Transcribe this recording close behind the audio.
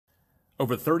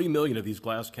Over 30 million of these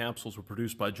glass capsules were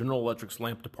produced by General Electric's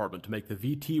lamp department to make the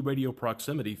VT radio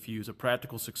proximity fuse a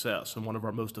practical success and one of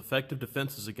our most effective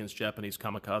defenses against Japanese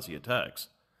kamikaze attacks.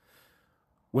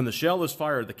 When the shell is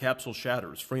fired, the capsule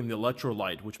shatters, freeing the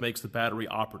electrolyte which makes the battery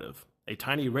operative. A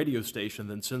tiny radio station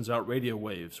then sends out radio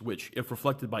waves which, if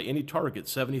reflected by any target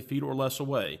 70 feet or less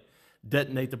away,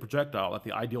 detonate the projectile at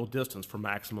the ideal distance for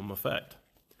maximum effect.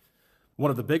 One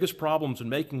of the biggest problems in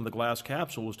making the glass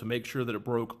capsule was to make sure that it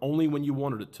broke only when you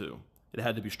wanted it to. It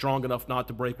had to be strong enough not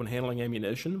to break when handling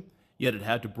ammunition, yet it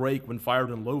had to break when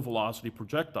fired in low-velocity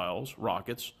projectiles,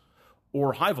 rockets,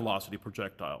 or high-velocity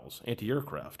projectiles,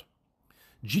 anti-aircraft.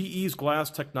 GE's glass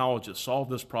technologists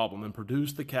solved this problem and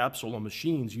produced the capsule on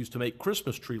machines used to make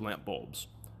Christmas tree lamp bulbs,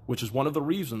 which is one of the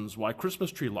reasons why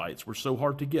Christmas tree lights were so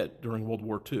hard to get during World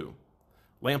War II.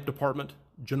 Lamp Department,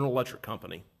 General Electric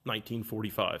Company,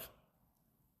 1945.